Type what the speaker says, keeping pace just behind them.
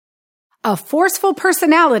A forceful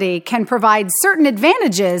personality can provide certain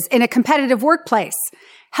advantages in a competitive workplace,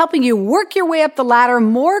 helping you work your way up the ladder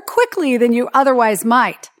more quickly than you otherwise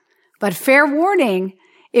might. But fair warning,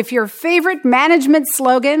 if your favorite management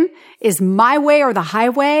slogan is "my way or the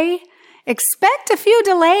highway," expect a few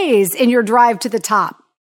delays in your drive to the top.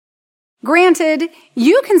 Granted,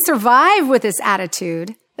 you can survive with this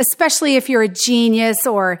attitude, especially if you're a genius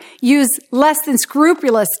or use less than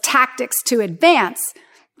scrupulous tactics to advance,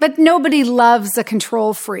 but nobody loves a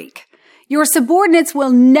control freak. Your subordinates will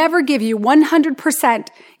never give you 100%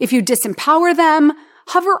 if you disempower them,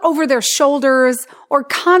 hover over their shoulders, or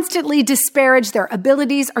constantly disparage their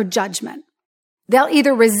abilities or judgment. They'll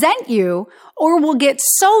either resent you or will get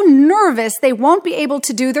so nervous they won't be able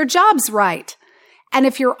to do their jobs right. And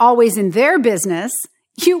if you're always in their business,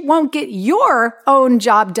 you won't get your own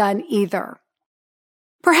job done either.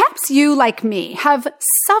 Perhaps you, like me, have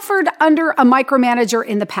suffered under a micromanager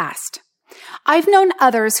in the past. I've known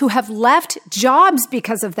others who have left jobs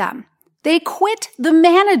because of them. They quit the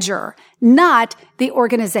manager, not the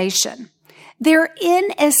organization. They're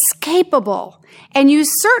inescapable, and you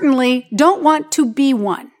certainly don't want to be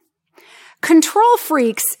one. Control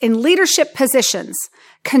freaks in leadership positions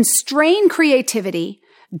constrain creativity,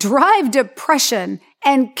 drive depression,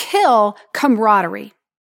 and kill camaraderie.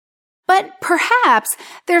 But perhaps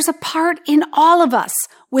there's a part in all of us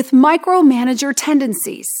with micromanager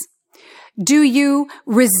tendencies. Do you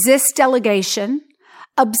resist delegation,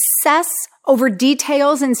 obsess over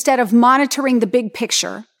details instead of monitoring the big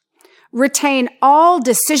picture, retain all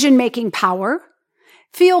decision-making power,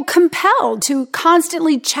 feel compelled to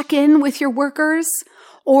constantly check in with your workers,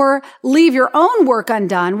 or leave your own work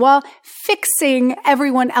undone while fixing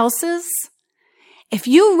everyone else's? If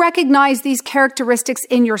you recognize these characteristics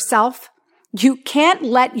in yourself, you can't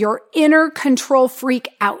let your inner control freak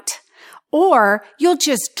out, or you'll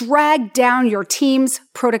just drag down your team's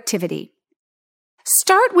productivity.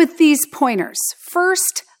 Start with these pointers.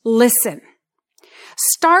 First, listen.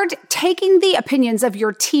 Start taking the opinions of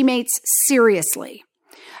your teammates seriously.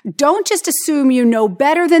 Don't just assume you know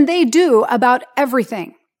better than they do about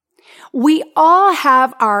everything. We all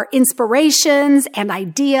have our inspirations and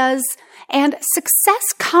ideas, and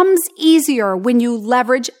success comes easier when you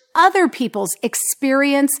leverage other people's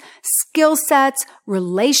experience, skill sets,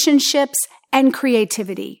 relationships, and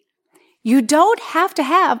creativity. You don't have to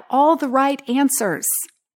have all the right answers.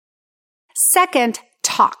 Second,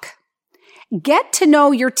 talk. Get to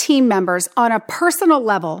know your team members on a personal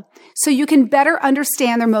level so you can better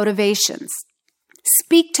understand their motivations.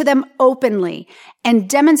 Speak to them openly and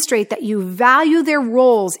demonstrate that you value their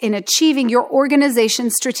roles in achieving your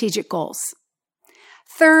organization's strategic goals.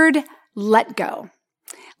 Third, let go.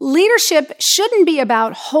 Leadership shouldn't be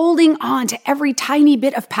about holding on to every tiny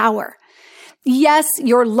bit of power. Yes,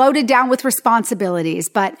 you're loaded down with responsibilities,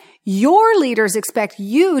 but your leaders expect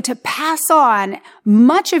you to pass on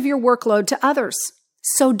much of your workload to others.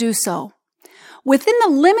 So do so. Within the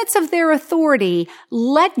limits of their authority,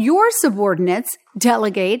 let your subordinates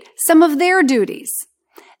delegate some of their duties.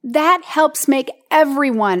 That helps make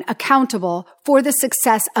everyone accountable for the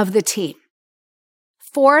success of the team.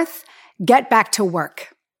 Fourth, get back to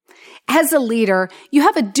work. As a leader, you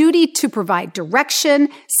have a duty to provide direction,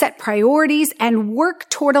 set priorities, and work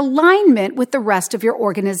toward alignment with the rest of your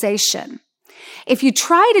organization. If you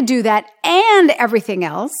try to do that and everything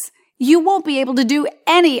else, you won't be able to do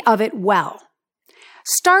any of it well.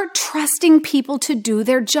 Start trusting people to do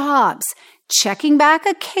their jobs, checking back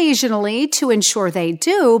occasionally to ensure they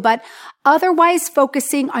do, but otherwise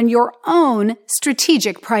focusing on your own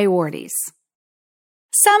strategic priorities.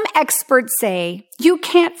 Some experts say you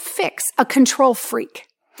can't fix a control freak,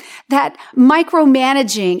 that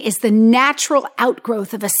micromanaging is the natural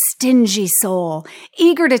outgrowth of a stingy soul,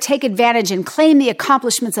 eager to take advantage and claim the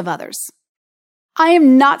accomplishments of others. I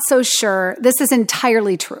am not so sure this is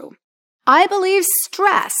entirely true. I believe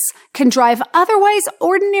stress can drive otherwise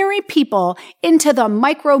ordinary people into the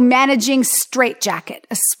micromanaging straitjacket,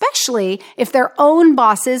 especially if their own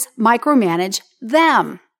bosses micromanage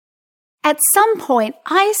them. At some point,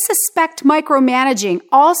 I suspect micromanaging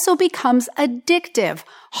also becomes addictive,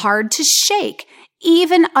 hard to shake,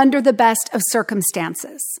 even under the best of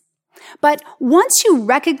circumstances. But once you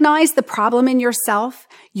recognize the problem in yourself,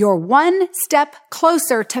 you're one step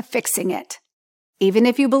closer to fixing it. Even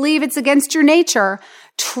if you believe it's against your nature,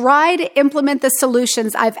 try to implement the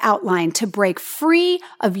solutions I've outlined to break free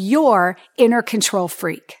of your inner control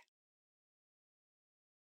freak.